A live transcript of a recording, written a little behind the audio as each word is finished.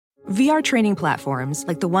VR training platforms,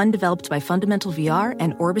 like the one developed by Fundamental VR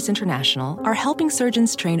and Orbis International, are helping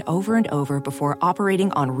surgeons train over and over before operating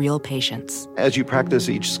on real patients. As you practice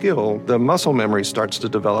each skill, the muscle memory starts to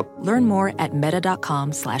develop. Learn more at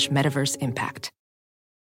meta.com/metaverseimpact.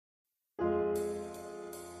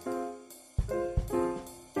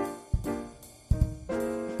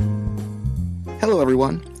 Hello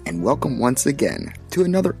everyone, and welcome once again to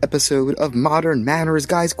another episode of Modern Manners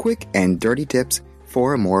Guy's quick and dirty tips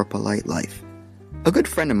for a more polite life. A good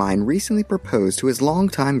friend of mine recently proposed to his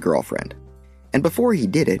longtime girlfriend, and before he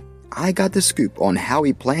did it, I got the scoop on how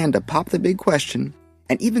he planned to pop the big question,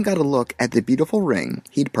 and even got a look at the beautiful ring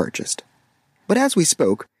he'd purchased. But as we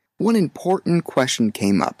spoke, one important question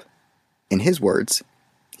came up. In his words,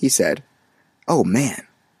 he said, "Oh man,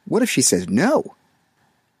 what if she says no?"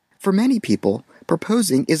 For many people,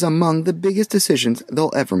 proposing is among the biggest decisions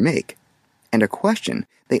they'll ever make, and a question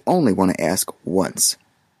they only want to ask once.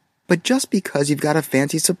 But just because you've got a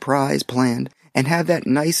fancy surprise planned and have that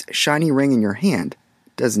nice shiny ring in your hand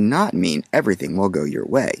does not mean everything will go your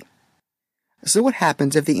way. So what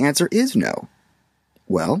happens if the answer is no?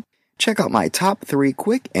 Well, check out my top 3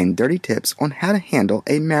 quick and dirty tips on how to handle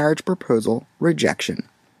a marriage proposal rejection.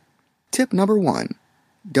 Tip number 1,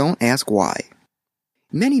 don't ask why.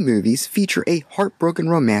 Many movies feature a heartbroken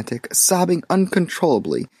romantic sobbing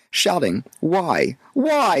uncontrollably, shouting, "Why?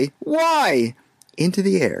 Why? Why?" into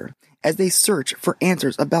the air as they search for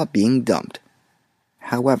answers about being dumped.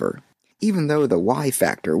 However, even though the why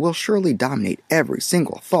factor will surely dominate every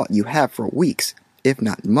single thought you have for weeks, if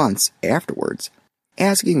not months afterwards,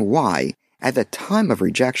 asking why at the time of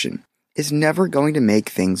rejection is never going to make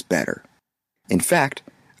things better. In fact,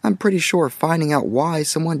 I'm pretty sure finding out why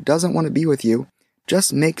someone doesn't want to be with you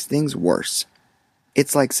just makes things worse.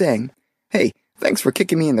 It's like saying, "Hey, thanks for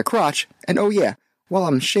kicking me in the crotch, and oh yeah, while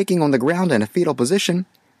I'm shaking on the ground in a fetal position,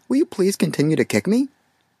 will you please continue to kick me?"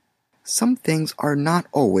 Some things are not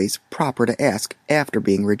always proper to ask after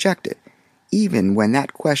being rejected, even when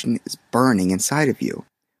that question is burning inside of you.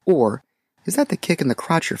 Or, is that the kick in the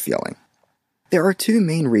crotch you're feeling? There are 2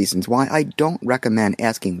 main reasons why I don't recommend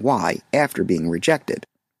asking why after being rejected.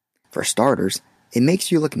 For starters, it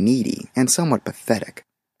makes you look needy and somewhat pathetic.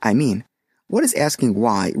 I mean, what is asking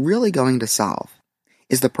why really going to solve?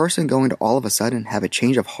 Is the person going to all of a sudden have a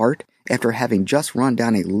change of heart after having just run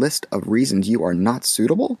down a list of reasons you are not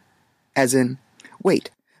suitable? As in,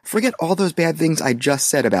 wait, forget all those bad things I just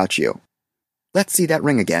said about you. Let's see that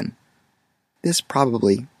ring again. This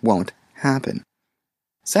probably won't happen.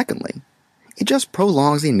 Secondly, it just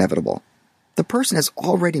prolongs the inevitable. The person has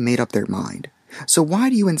already made up their mind. So why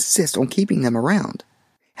do you insist on keeping them around?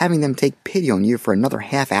 Having them take pity on you for another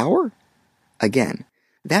half hour? Again,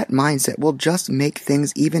 that mindset will just make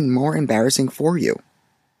things even more embarrassing for you.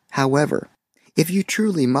 However, if you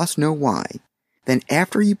truly must know why, then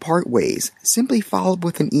after you part ways, simply follow up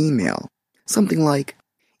with an email. Something like,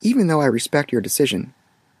 "Even though I respect your decision,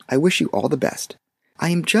 I wish you all the best.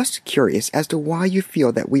 I am just curious as to why you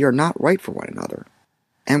feel that we are not right for one another.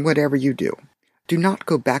 And whatever you do not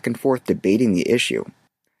go back and forth debating the issue.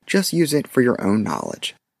 Just use it for your own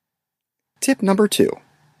knowledge." Tip number 2,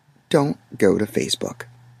 don't go to Facebook.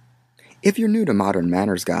 If you're new to Modern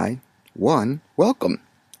Manners Guy, 1, welcome,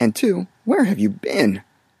 and 2, where have you been?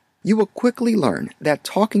 You will quickly learn that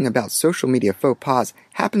talking about social media faux pas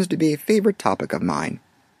happens to be a favorite topic of mine.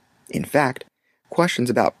 In fact, questions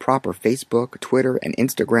about proper Facebook, Twitter, and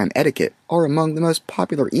Instagram etiquette are among the most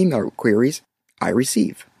popular email queries I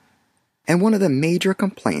receive. And one of the major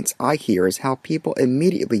complaints I hear is how people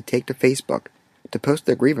immediately take to Facebook to post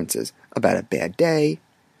their grievances about a bad day,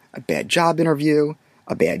 a bad job interview,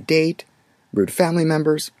 a bad date, rude family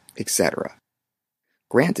members, etc.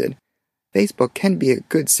 Granted, Facebook can be a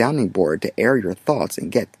good sounding board to air your thoughts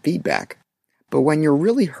and get feedback, but when you're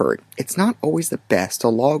really hurt, it's not always the best to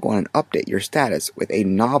log on and update your status with a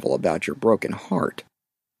novel about your broken heart.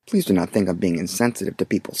 Please do not think I'm being insensitive to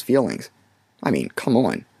people's feelings. I mean, come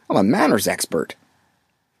on. I'm a manners expert.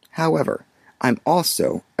 However, I'm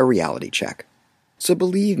also a reality check. So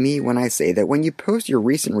believe me when I say that when you post your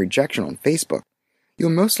recent rejection on Facebook, you'll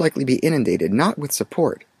most likely be inundated not with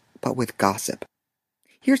support, but with gossip.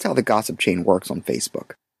 Here's how the gossip chain works on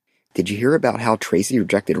Facebook. Did you hear about how Tracy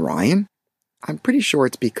rejected Ryan? I'm pretty sure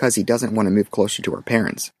it's because he doesn't want to move closer to her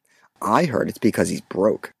parents. I heard it's because he's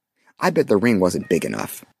broke. I bet the ring wasn't big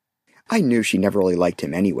enough. I knew she never really liked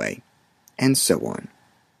him anyway. And so on.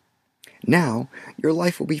 Now, your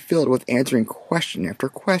life will be filled with answering question after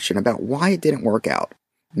question about why it didn't work out,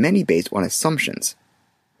 many based on assumptions.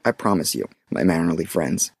 I promise you, my mannerly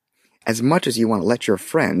friends, as much as you want to let your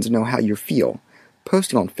friends know how you feel,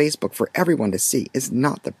 posting on Facebook for everyone to see is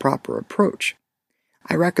not the proper approach.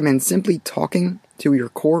 I recommend simply talking to your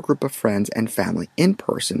core group of friends and family in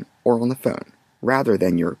person or on the phone, rather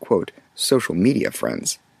than your, quote, social media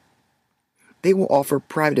friends. They will offer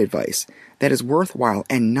private advice that is worthwhile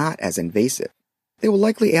and not as invasive. They will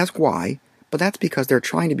likely ask why, but that's because they're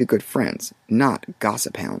trying to be good friends, not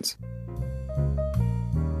gossip hounds.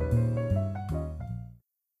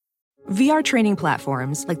 VR training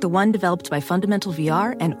platforms, like the one developed by Fundamental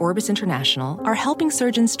VR and Orbis International, are helping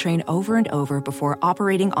surgeons train over and over before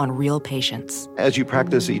operating on real patients. As you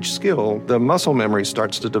practice each skill, the muscle memory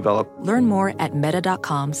starts to develop. Learn more at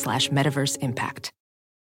meta.com/metaverseimpact.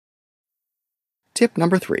 Tip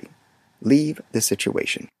number 3, leave the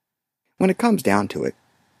situation. When it comes down to it,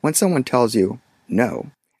 when someone tells you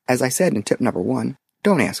no, as I said in tip number 1,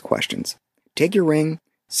 don't ask questions. Take your ring,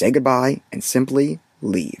 say goodbye, and simply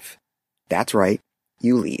leave. That's right,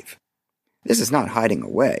 you leave. This is not hiding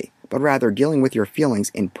away, but rather dealing with your feelings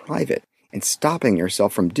in private and stopping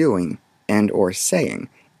yourself from doing and or saying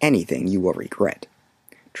anything you will regret.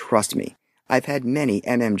 Trust me, I've had many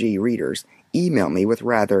MMG readers email me with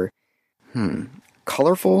rather,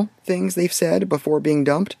 colorful things they've said before being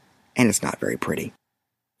dumped, and it's not very pretty.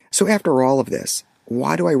 So after all of this,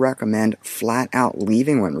 why do I recommend flat out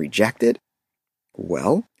leaving when rejected?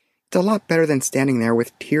 Well, it's a lot better than standing there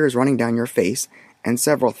with tears running down your face and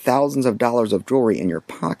several thousands of dollars of jewelry in your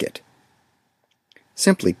pocket.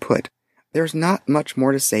 Simply put, there's not much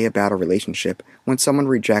more to say about a relationship when someone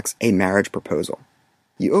rejects a marriage proposal.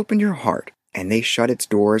 You open your heart and they shut its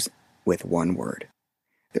doors with one word.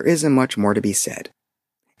 There isn't much more to be said.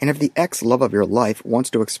 And if the ex-love of your life wants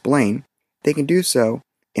to explain, they can do so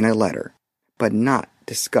in a letter, but not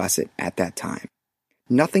discuss it at that time.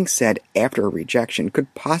 Nothing said after a rejection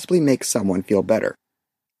could possibly make someone feel better.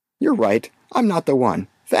 You're right, I'm not the one.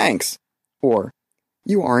 Thanks. Or,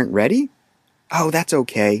 you aren't ready? Oh, that's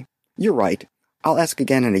okay. You're right. I'll ask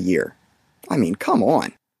again in a year. I mean, come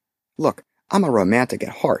on. Look, I'm a romantic at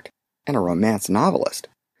heart and a romance novelist.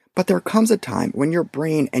 But there comes a time when your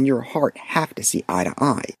brain and your heart have to see eye to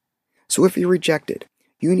eye. So if you're rejected,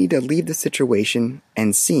 you need to leave the situation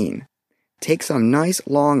and scene. Take some nice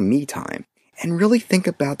long me time and really think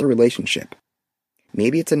about the relationship.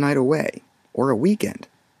 Maybe it's a night away or a weekend.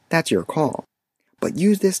 That's your call. But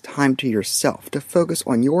use this time to yourself to focus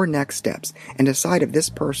on your next steps and decide if this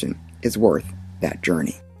person is worth that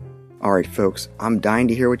journey. Alright folks, I'm dying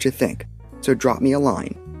to hear what you think. So drop me a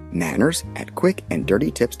line,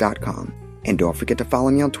 manners@quickanddirtytips.com. And don't forget to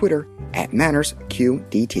follow me on Twitter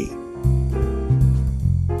 @mannersqdt.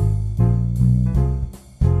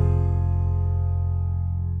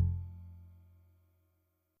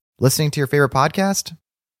 Listening to your favorite podcast?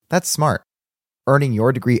 That's smart. Earning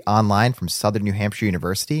your degree online from Southern New Hampshire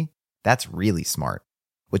University? That's really smart.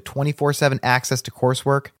 With 24/7 access to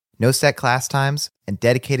coursework, no set class times, and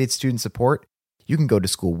dedicated student support, you can go to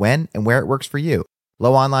school when and where it works for you.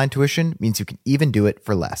 Low online tuition means you can even do it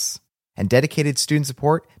for less. And dedicated student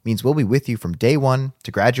support means we'll be with you from day one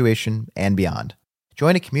to graduation and beyond.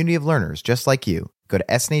 Join a community of learners just like you. Go to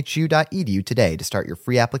snhu.edu today to start your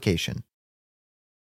free application.